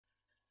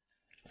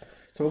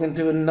So we're going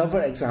to do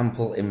another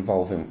example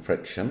involving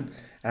friction,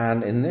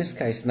 and in this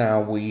case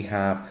now we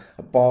have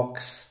a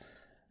box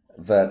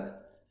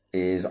that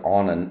is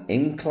on an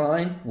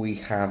incline. We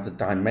have the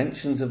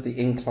dimensions of the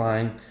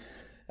incline.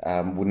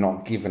 We're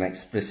not given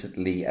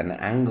explicitly an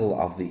angle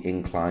of the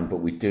incline, but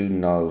we do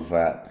know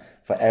that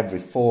for every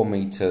 4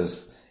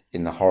 meters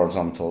in the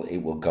horizontal it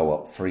will go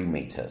up 3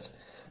 meters.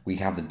 We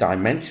have the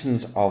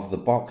dimensions of the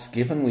box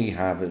given. We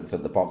have it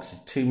that the box is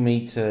 2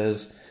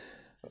 meters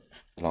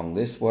along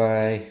this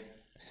way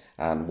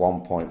and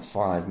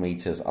 1.5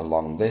 meters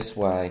along this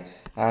way,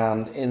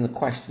 and in the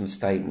question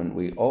statement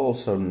we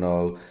also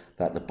know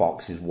that the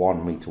box is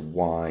 1 meter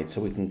wide, so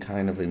we can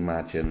kind of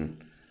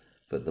imagine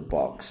that the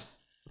box,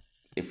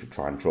 if you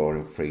try and draw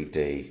in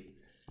 3D,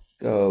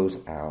 goes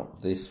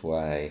out this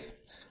way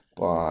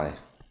by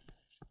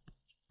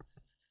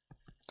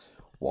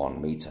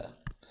 1 meter.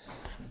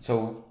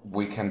 So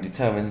we can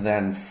determine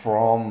then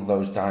from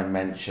those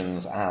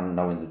dimensions and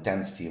knowing the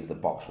density of the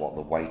box what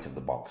the weight of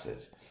the box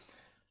is.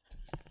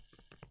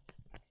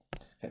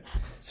 Okay.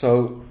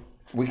 So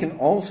we can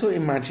also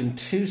imagine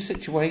two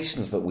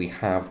situations that we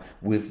have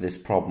with this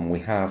problem.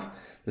 We have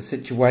the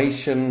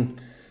situation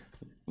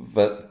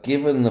that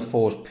given the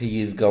force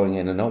P is going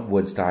in an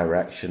upwards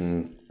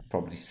direction,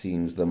 probably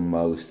seems the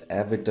most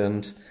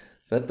evident,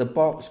 that the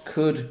box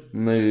could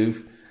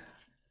move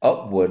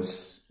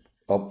upwards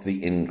up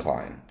the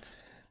incline.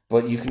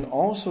 But you can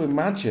also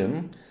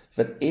imagine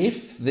that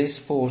if this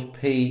force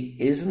P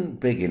isn't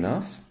big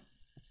enough,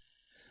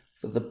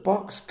 that the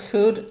box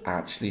could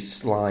actually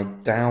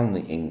slide down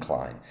the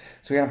incline.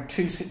 So we have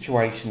two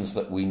situations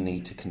that we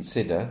need to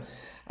consider,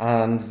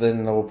 and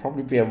then there will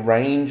probably be a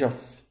range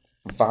of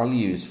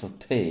values for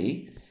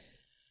P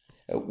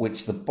at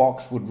which the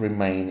box would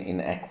remain in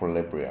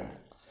equilibrium.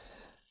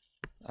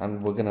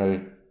 And we're going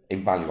to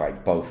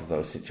evaluate both of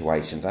those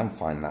situations and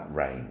find that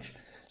range.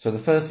 So the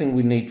first thing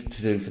we need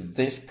to do for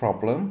this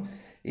problem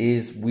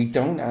is we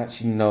don't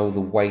actually know the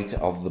weight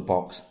of the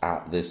box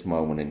at this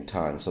moment in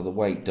time. So the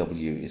weight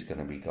W is going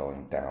to be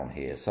going down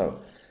here. So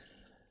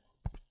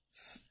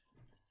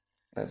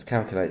let's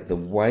calculate the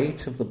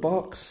weight of the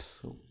box.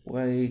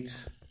 Weight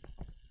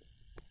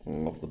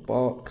of the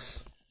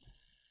box.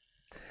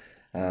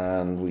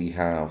 And we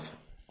have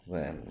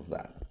then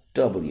that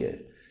W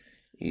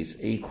is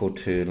equal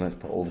to, let's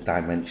put all the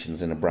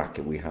dimensions in a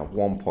bracket, we have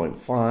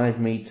 1.5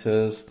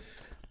 meters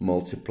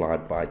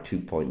multiplied by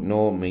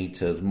 2.0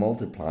 meters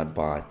multiplied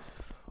by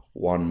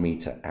 1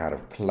 meter out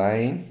of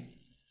plane,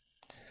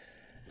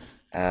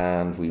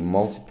 and we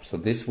multiply, so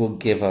this will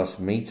give us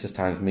meters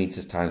times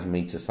meters times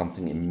meters,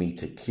 something in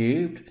meter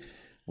cubed.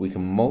 We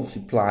can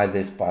multiply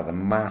this by the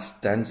mass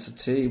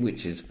density,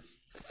 which is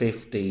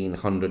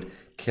 1500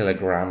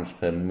 kilograms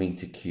per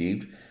meter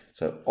cubed.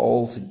 So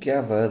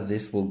altogether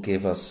this will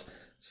give us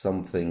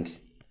something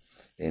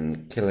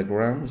in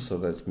kilograms, so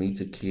that's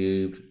meter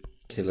cubed,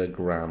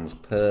 kilograms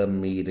per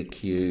meter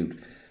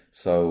cubed,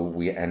 so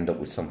we end up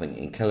with something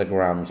in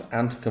kilograms.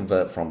 And to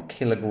convert from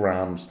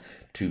kilograms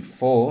to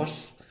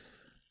force,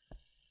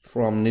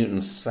 from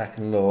Newton's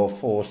second law,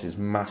 force is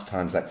mass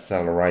times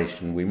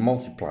acceleration. We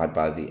multiply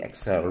by the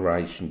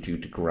acceleration due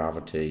to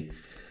gravity,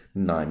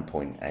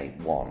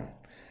 9.81,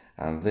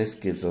 and this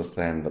gives us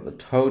then that the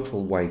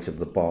total weight of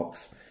the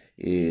box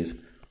is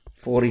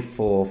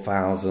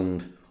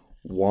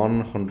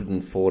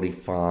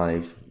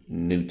 44,145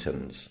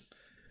 newtons.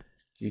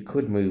 You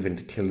could move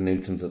into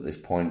kilonewtons at this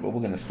point, but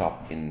we're going to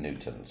stop in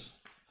newtons.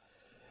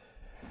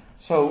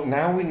 So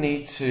now we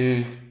need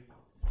to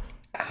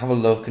have a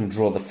look and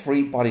draw the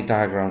free body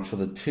diagrams for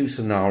the two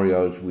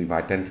scenarios we've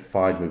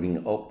identified,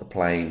 moving up the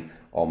plane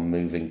or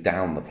moving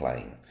down the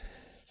plane.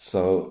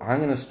 So I'm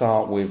going to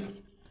start with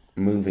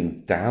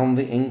moving down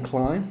the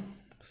incline.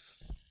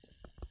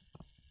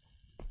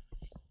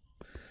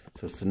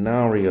 So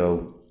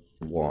scenario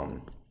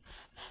 1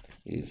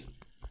 is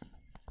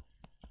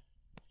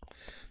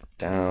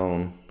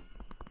down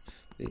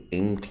the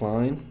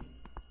incline,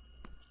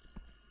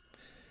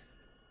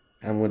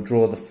 and we'll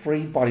draw the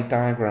free body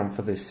diagram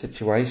for this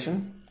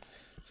situation.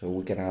 So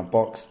we'll get our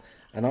box,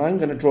 and I'm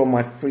going to draw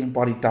my free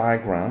body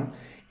diagram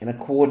in a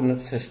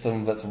coordinate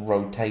system that's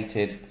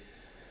rotated.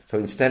 So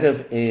instead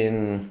of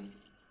in,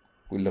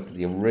 we look at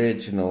the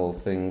original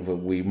thing that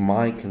we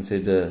might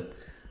consider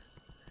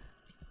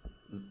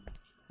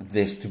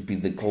this to be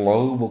the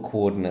global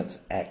coordinates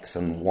x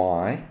and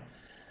y,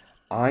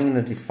 I'm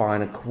going to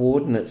define a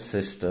coordinate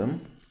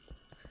system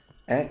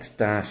x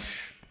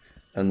dash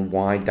and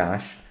y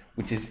dash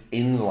which is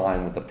in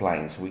line with the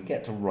plane. So we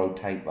get to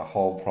rotate the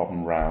whole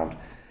problem round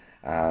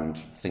and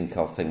think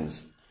of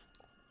things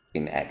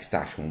in x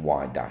dash and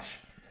y dash.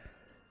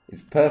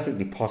 It's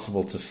perfectly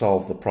possible to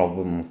solve the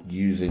problem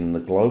using the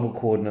global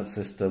coordinate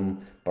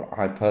system, but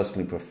I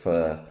personally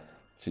prefer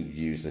to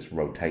use this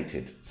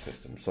rotated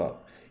system. So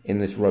in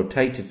this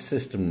rotated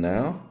system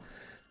now,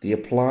 the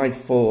applied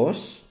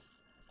force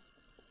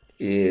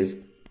is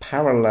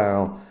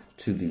parallel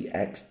to the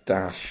x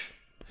dash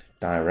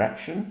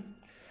direction.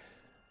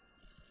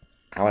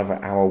 However,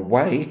 our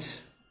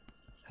weight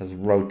has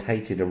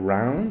rotated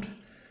around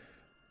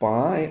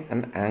by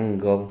an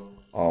angle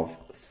of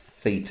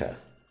theta.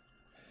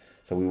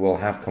 So we will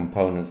have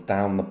components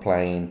down the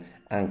plane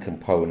and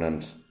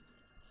component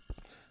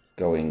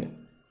going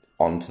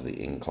onto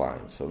the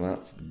incline. So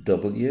that's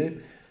W.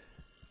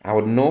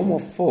 Our normal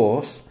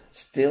force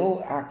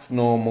still acts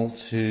normal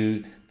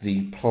to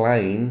the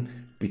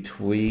plane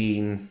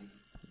between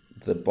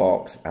the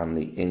box and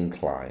the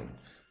incline.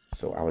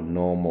 So our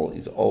normal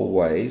is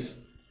always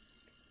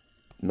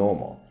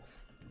normal,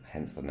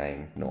 hence the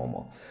name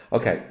normal.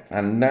 Okay,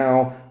 and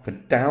now for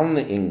down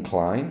the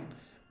incline,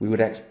 we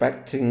would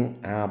expecting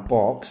our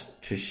box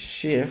to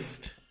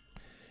shift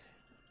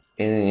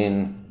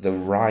in the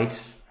right,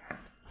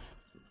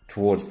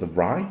 towards the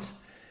right.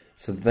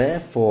 So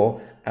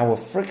therefore, our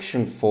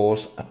friction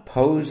force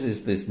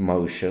opposes this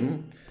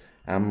motion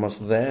and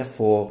must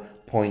therefore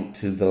point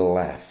to the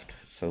left.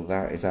 So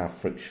that is our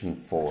friction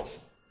force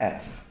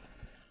F.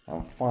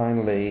 And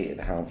finally, it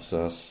helps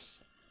us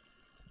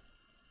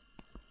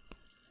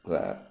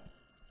that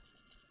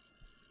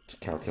to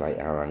calculate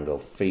our angle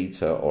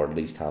theta, or at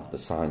least have the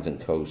sines and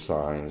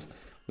cosines.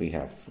 We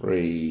have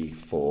 3,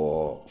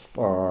 4,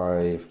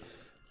 5,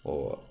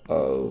 or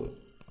O,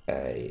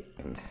 A,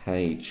 and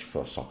H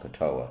for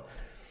Sokotoa.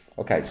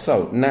 Okay,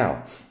 so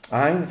now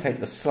I'm going to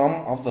take the sum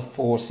of the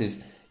forces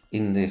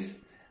in this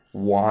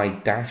y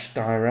dash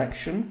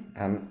direction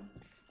and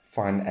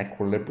find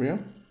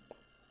equilibrium.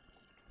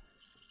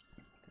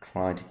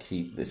 Try to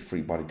keep this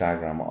free body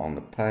diagram on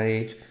the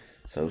page.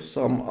 So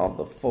sum of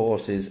the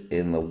forces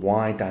in the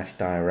y dash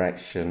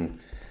direction,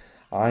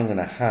 I'm going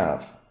to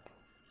have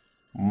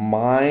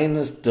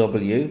minus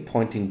W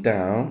pointing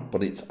down,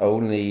 but it's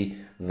only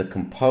the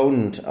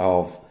component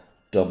of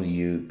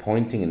W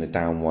pointing in the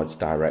downwards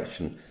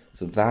direction.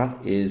 So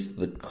that is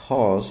the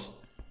cos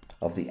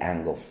of the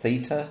angle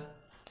theta.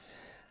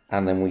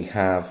 And then we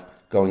have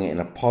going in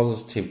a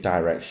positive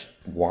direction,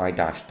 y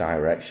dash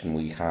direction,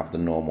 we have the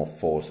normal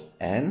force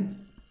N.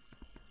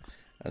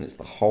 And it's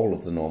the whole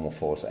of the normal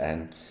force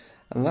N.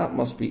 And that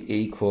must be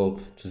equal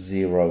to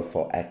 0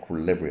 for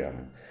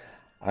equilibrium.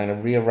 I'm going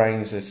to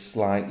rearrange this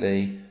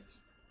slightly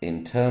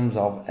in terms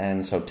of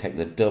N. So take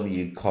the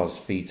W cos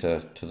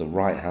theta to the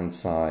right hand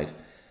side.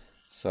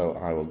 So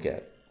I will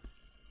get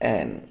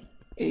N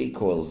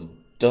equals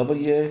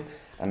W.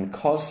 And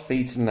cos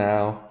theta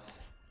now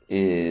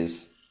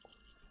is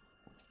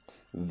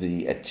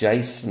the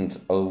adjacent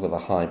over the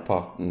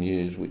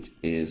hypotenuse, which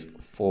is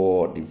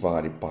 4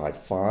 divided by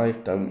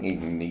 5. Don't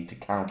even need to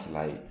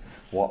calculate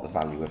what the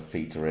value of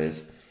theta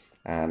is.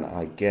 And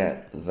I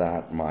get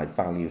that my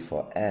value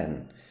for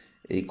N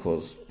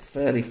equals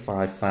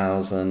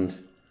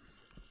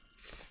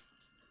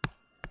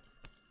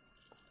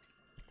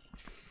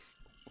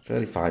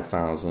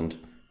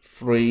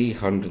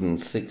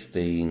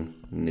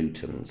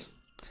newtons.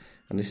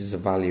 And this is a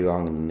value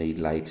I'm going to need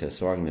later,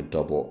 so I'm going to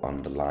double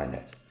underline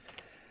it.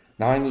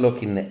 Now I'm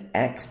looking in the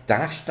x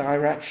dash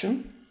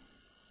direction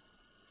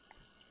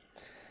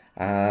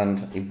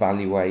and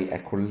evaluate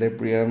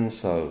equilibrium.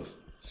 So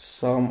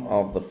sum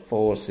of the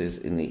forces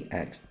in the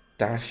x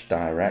dash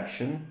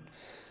direction.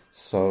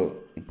 So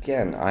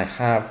again, I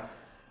have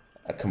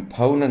a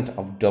component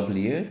of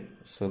W,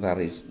 so that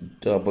is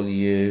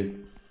W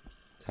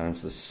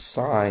times the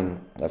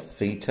sine of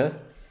theta,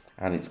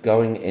 and it's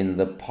going in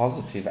the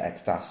positive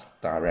x dash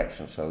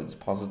direction, so it's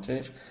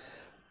positive.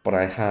 But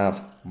I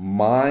have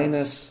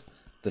minus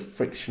the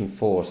friction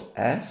force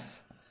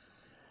F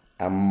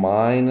and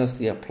minus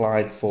the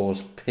applied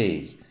force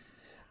P.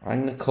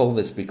 I'm going to call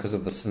this, because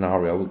of the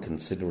scenario we're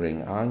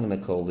considering, I'm going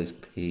to call this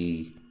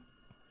P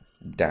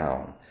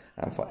down.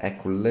 And for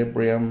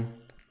equilibrium,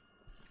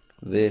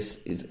 this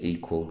is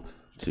equal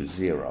to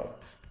 0.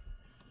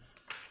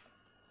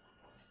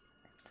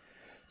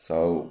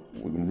 So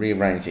we can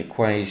rearrange the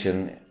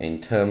equation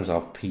in terms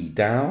of P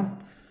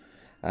down,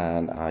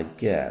 and I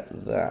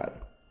get that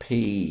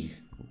P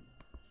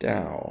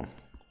down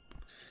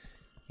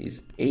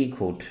is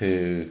equal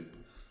to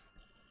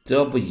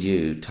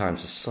W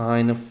times the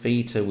sine of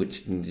theta,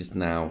 which is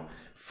now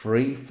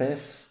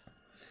 3/5,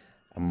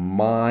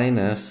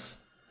 minus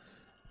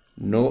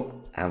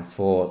 0, and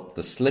for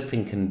the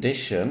slipping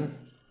condition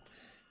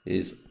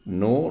is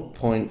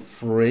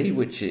 0.3,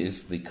 which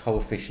is the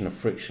coefficient of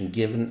friction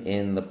given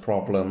in the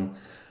problem,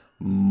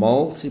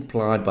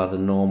 multiplied by the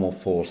normal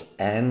force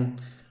N,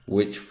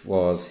 which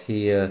was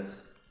here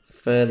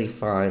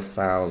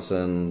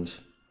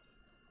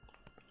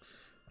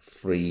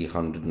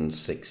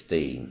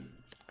 35,316.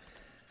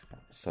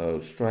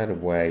 So straight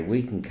away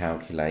we can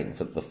calculate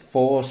that the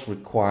force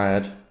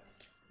required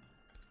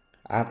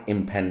at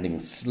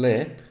impending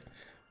slip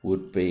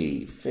would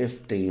be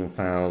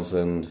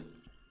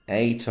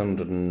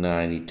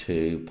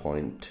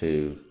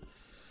 15,892.2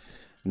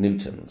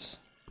 newtons,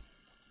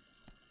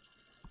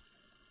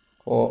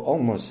 or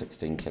almost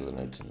 16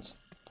 kilonewtons.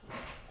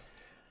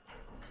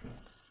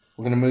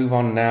 We're going to move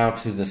on now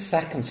to the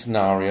second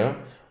scenario,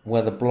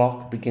 where the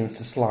block begins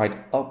to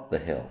slide up the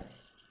hill.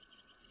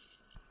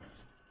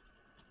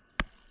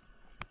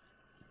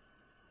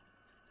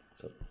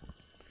 So,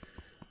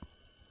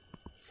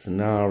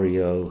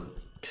 scenario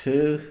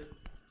 2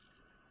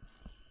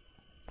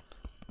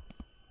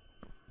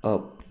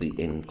 up the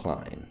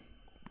incline.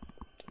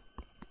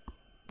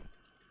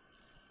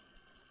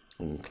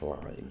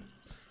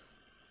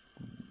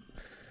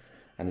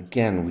 And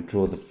again, we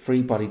draw the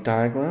free body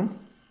diagram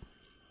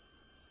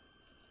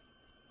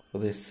for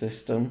this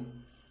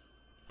system,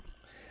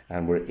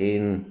 and we're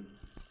in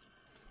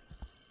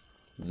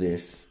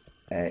this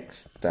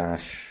x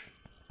dash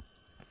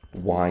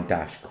y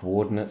dash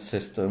coordinate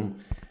system,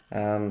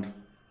 and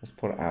let's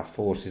put our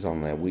forces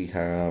on there. We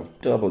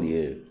have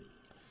W,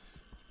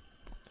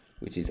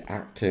 which is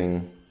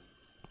acting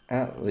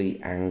at the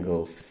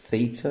angle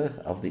theta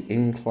of the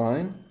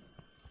incline.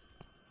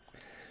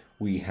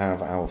 We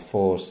have our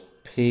force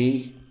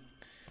P,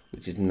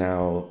 which is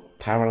now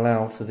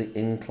parallel to the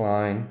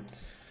incline,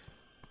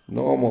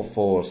 normal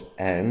force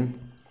N,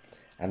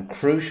 and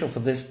crucial for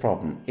this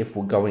problem, if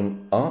we're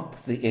going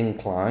up the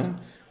incline,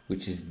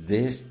 which is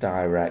this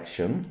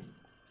direction,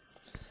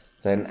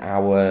 then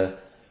our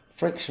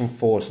friction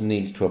force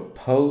needs to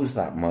oppose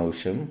that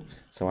motion.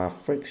 So our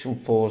friction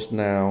force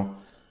now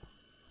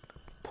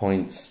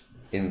points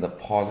in the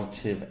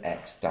positive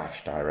x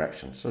dash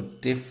direction, so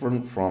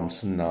different from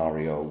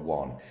scenario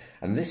 1.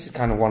 And this is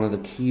kind of one of the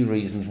key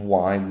reasons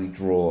why we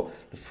draw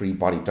the free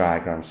body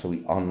diagram, so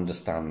we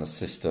understand the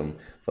system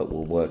that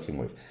we're working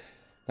with.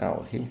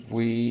 Now, if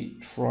we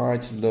try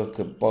to look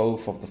at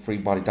both of the free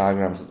body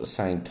diagrams at the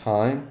same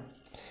time,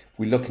 if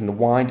we look in the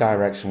y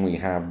direction, we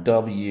have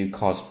W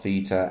cos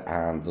theta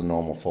and the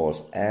normal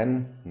force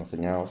N,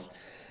 nothing else.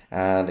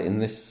 And in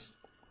this,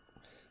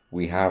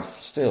 we have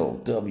still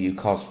W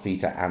cos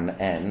theta and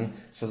N.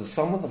 So the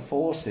sum of the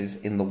forces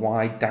in the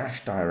y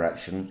dash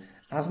direction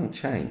hasn't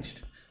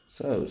changed.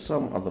 So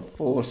sum of the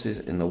forces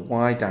in the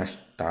y dash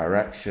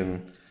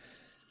direction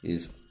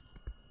is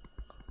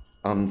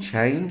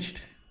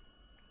unchanged.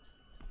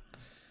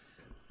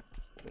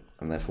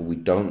 And therefore we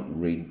don't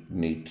really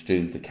need to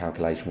do the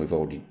calculation we've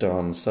already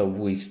done. So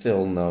we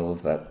still know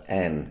that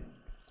N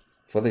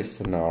for this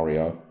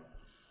scenario,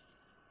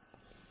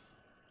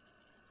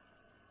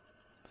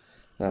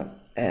 that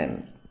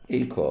N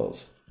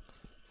equals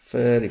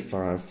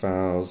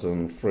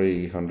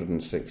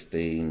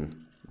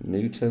 35,316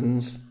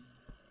 newtons.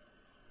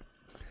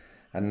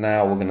 And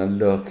now we're going to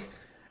look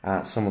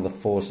at some of the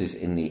forces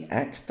in the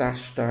x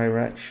dash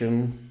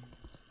direction.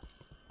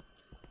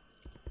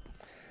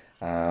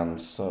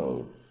 And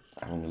so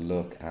having a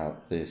look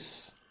at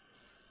this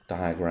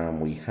diagram,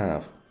 we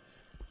have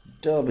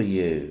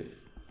W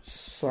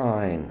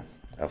sine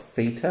of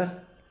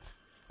theta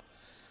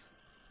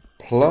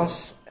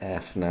plus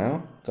F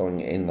now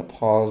going in the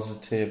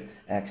positive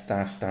x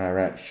dash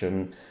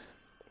direction,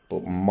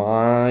 but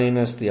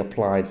minus the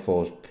applied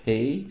force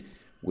P,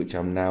 which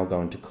I'm now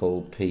going to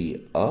call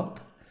P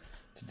up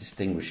to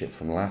distinguish it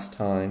from last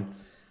time,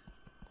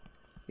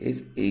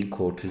 is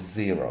equal to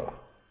 0.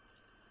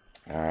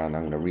 And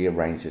I'm going to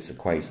rearrange this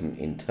equation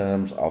in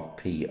terms of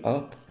P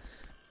up.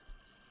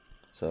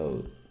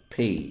 So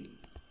P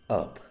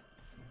up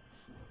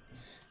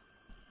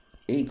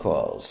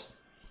equals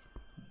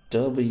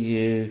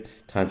W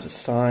times the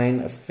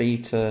sine of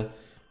theta,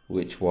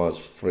 which was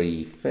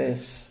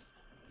 3/5,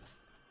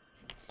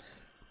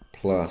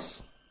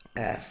 plus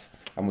F.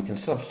 And we can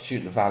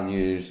substitute the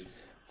values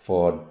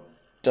for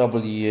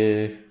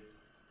W,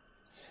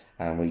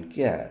 and we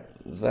get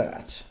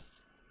that.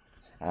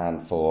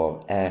 And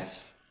for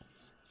F,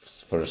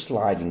 for a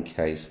sliding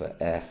case for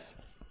F,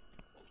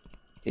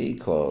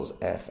 equals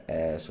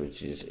Fs,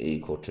 which is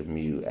equal to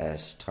mu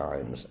s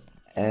times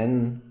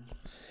N.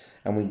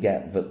 And we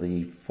get that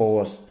the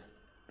force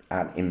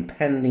and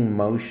impending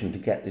motion to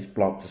get this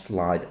block to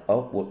slide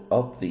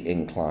up the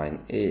incline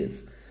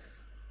is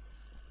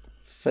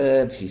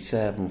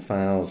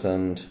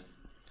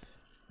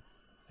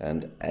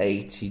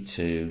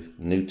 37,082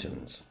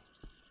 newtons.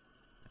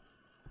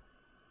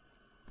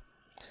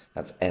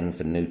 That's N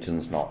for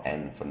newtons, not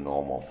N for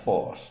normal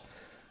force.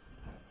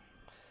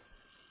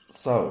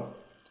 So,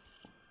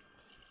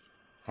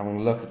 having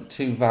a look at the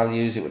two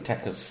values, it would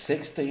take us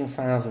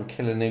 16,000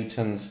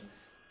 kilonewtons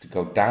to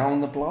go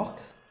down the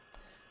block,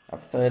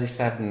 and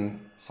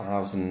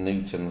 37,000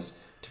 newtons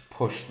to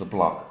push the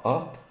block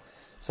up.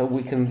 So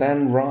we can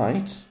then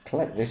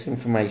collect this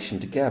information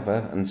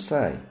together and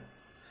say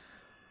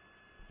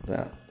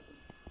that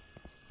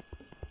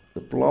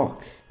the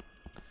block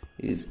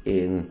is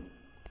in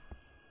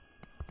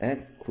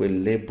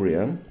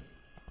equilibrium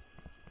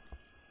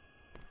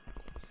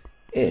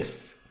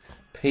if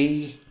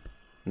P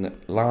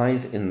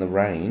lies in the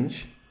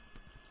range,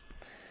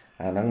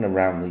 and I'm going to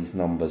round these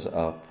numbers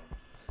up,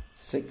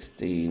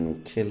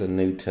 16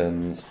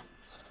 kilonewtons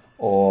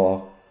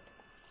or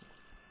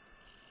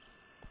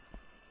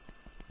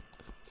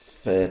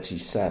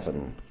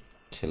 37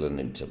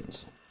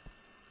 kilonewtons.